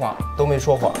没说谎，都没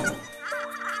说谎。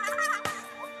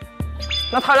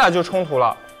那他俩就冲突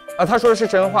了啊！他说的是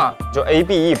真话，就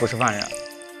A、B、E 不是犯人；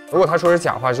如果他说是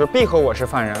假话，就是 B 和我是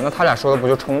犯人，那他俩说的不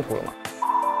就冲突了吗？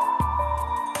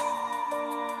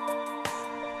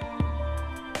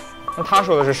那他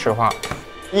说的是实话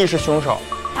 ，E 是凶手，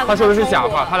他说的是假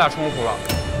话，他俩冲突了。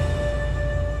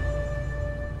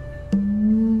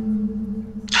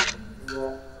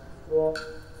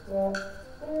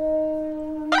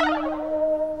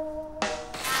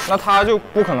那他就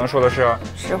不可能说的是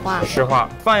实话。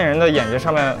犯人的眼睛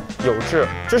上面有痣，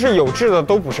就是有痣的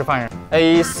都不是犯人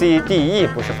 ，A、C、D、E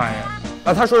不是犯人。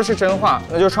那他说的是真话，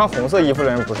那就穿红色衣服的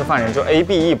人不是犯人，就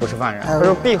A、B、E 不是犯人。他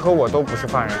说 B 和我都不是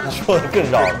犯人，他说的更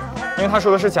绕了，因为他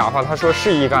说的是假话，他说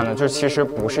是E干的，就其实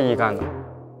不是E干的。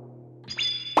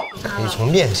可以从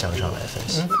面相上来分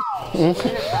析。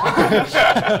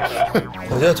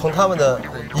我觉得从他们的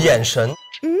眼神。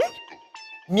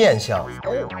面相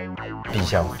必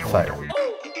像犯人。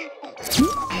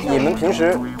你们平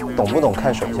时懂不懂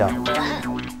看手相？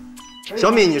小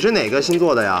米，你是哪个星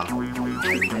座的呀？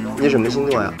你什么星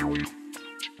座呀？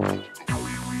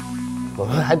我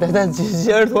们还再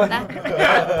接着说。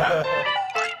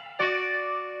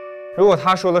如果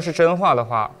他说的是真话的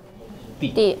话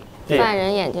 ，D 犯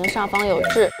人眼睛上方有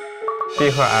痣 ，B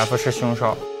和 F 是凶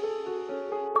手。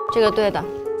这个对的。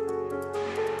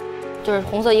就是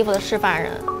红色衣服的是犯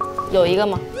人，有一个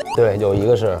吗？对，有一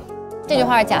个是。这句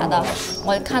话是假的，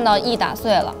我看到 E 打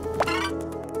碎了。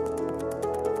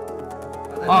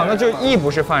啊，那就 E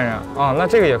不是犯人啊，那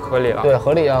这个也合理了。对，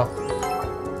合理啊。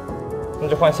那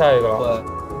就换下一个了。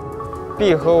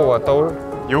B 和我都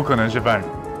有可能是犯人，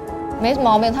没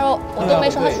毛病。他说我都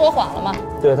没说，他说谎了嘛？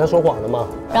对，他说谎了嘛。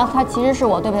然后他其实是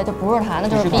我，对不对？就不是他，那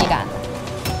就是 B 干。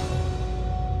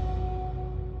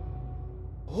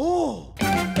哦。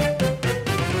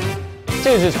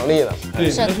这是成立的，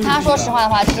是他说实话的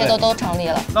话，这些都成立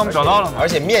了。那我们找到了，而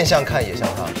且面相看也像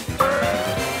他。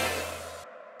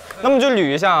那么就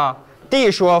捋一下啊 ，D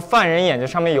说犯人眼睛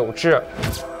上面有痣，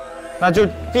那就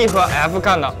B 和 F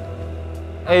干的。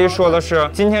A 说的是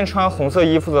今天穿红色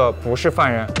衣服的不是犯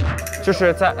人，就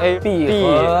是在 A、B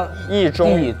和 E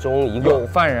中有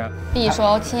犯人。B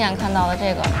说亲眼看到了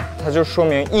这个，他就说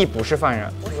明 E 不是犯人。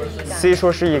C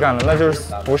说是 E 干的，那就是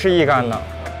不是 E 干的。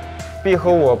B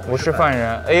和我不是犯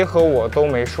人 ，A 和我都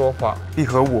没说谎。B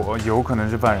和我有可能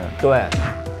是犯人。对。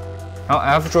然后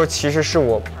F 说其实是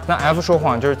我，那 F 说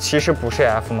谎就是其实不是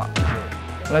F 嘛，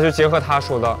那就结合他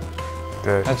说的，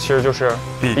对，那其实就是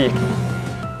B。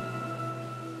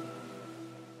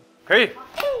可以，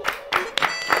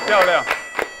漂亮。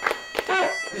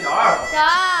小二，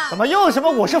怎么又什么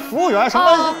我是服务员什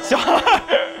么小二？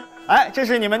哎，这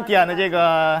是你们点的这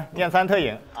个念3特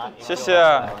饮啊，谢谢，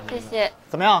谢谢。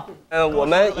怎么样？我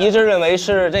们一致认为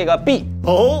是这个 B。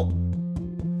哦，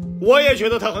我也觉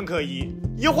得他很可疑，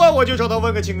一会儿我就找他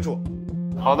问个清楚。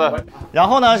好的。然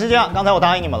后呢是这样，刚才我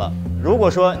答应你们了，如果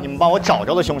说你们帮我找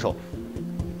着了凶手，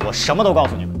我什么都告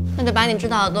诉你们。那就把你知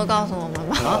道的都告诉我们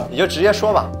吧。啊，你就直接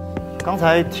说吧。刚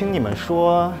才听你们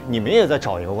说，你们也在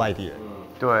找一个外地人。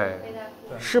对。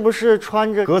是不是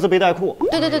穿着格子背带裤？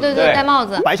对，戴帽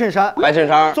子，白衬衫，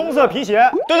棕色皮鞋。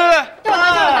对，就是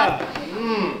他。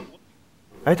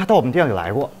哎，他到我们店里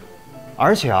来过，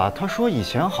而且啊，他说以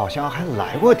前好像还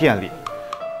来过店里，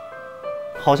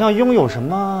好像拥有什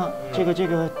么这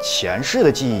个前世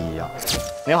的记忆一样。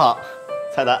您好，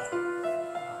菜单，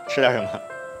吃点什么？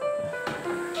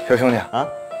小兄弟啊，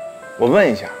我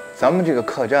问一下，咱们这个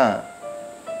客栈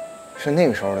是那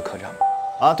个时候的客栈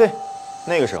吗？啊，对，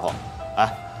那个时候。哎，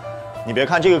你别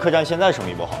看这个客栈现在生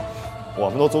意不好，我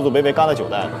们都祖祖辈辈干了9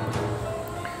代了。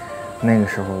那个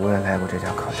时候我也来过这家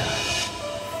客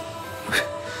栈。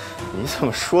你怎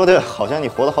么说的好像你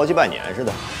活了好几百年似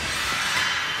的？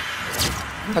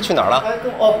他去哪儿了？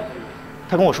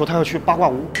他跟我说他要去八卦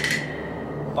屋。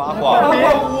八卦屋？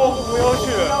不要去，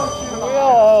不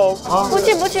要啊！不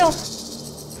去。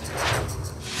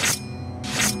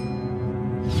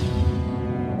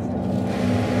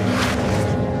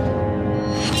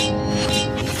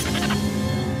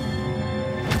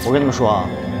我跟你们说啊，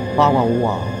八卦屋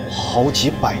啊，好几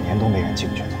百年都没人进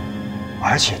去了，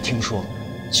而且听说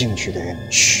进去的人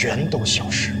全都消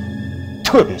失了，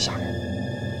特别吓人。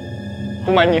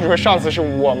不瞒你说，上次是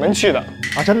我们去的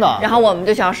啊，真的。然后我们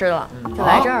就消失了，就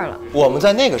来这儿了。我们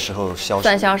在那个时候消失，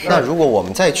算消失。那如果我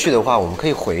们再去的话，我们可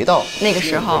以回到那个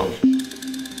时候。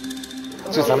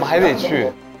就咱们还得去，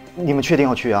你们确定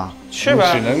要去啊？去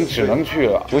呗，只能去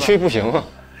了，不去不行啊。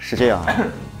是这样。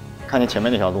看见前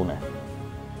面那条路没？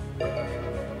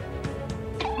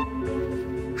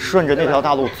顺着那条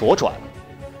大路左转，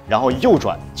然后右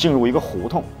转进入一个胡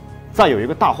同，再有一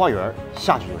个大花园，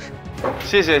下去就是。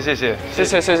谢谢。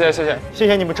谢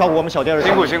谢你们照顾我们小店的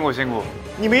辛苦。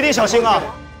你们一定小心啊！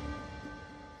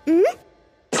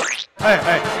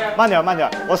哎，慢点，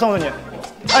我送送你。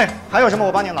哎，还有什么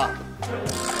我帮你拿，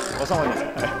我送送你。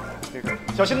哎，这个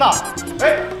小心呐！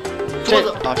哎，桌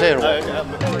子啊，这是我。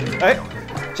哎，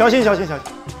小心，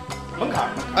门槛。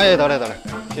哎，得嘞，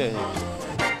谢谢。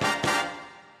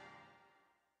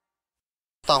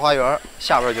大花园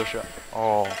下边就是。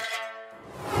哦。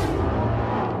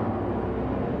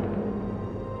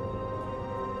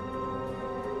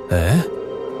哎，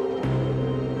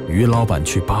于老板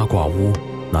去八卦屋，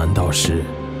难道是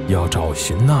要找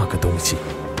寻那个东西？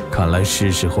看来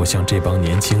是时候向这帮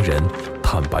年轻人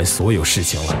坦白所有事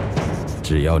情了。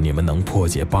只要你们能破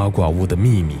解八卦屋的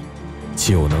秘密，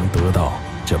就能得到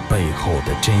这背后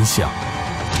的真相。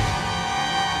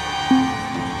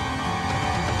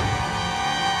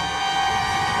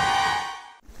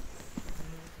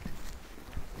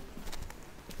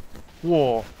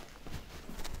哇！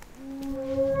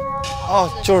哦，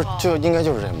就应该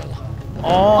就是这门了。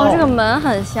哦，这个门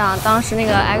很像当时那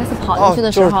个 X 跑进去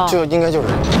的时候，就应该就是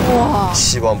这门。哇！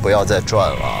希望不要再转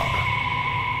了。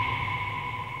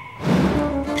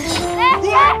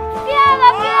变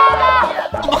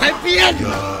了！怎么还变呢？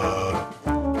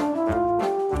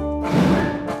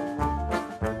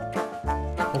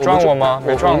你撞过吗？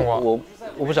没撞过。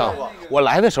我不知道，我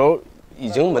来的时候已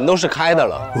经门都是开的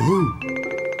了。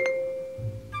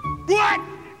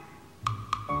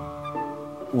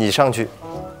你上去，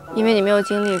因为你没有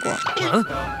经历过。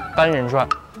单人转。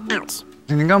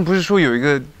你刚刚不是说有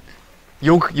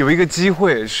一个机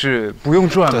会是不用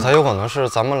转吗？对，它有可能是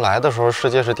咱们来的时候世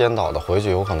界是颠倒的，回去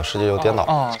有可能世界又颠倒。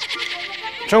啊，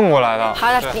正过来的。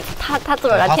他自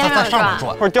个儿在天上转，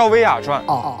或者吊威亚转。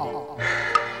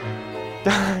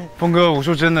峰哥，我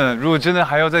说真的，如果真的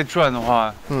还要再转的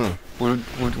话，我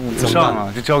不上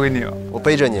了，就交给你了。我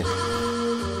背着你，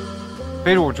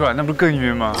背着我转，那不是更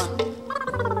晕吗？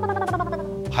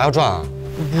还要转啊？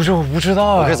我不知道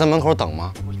啊。我可以在门口等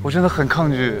吗？我真的很抗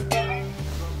拒。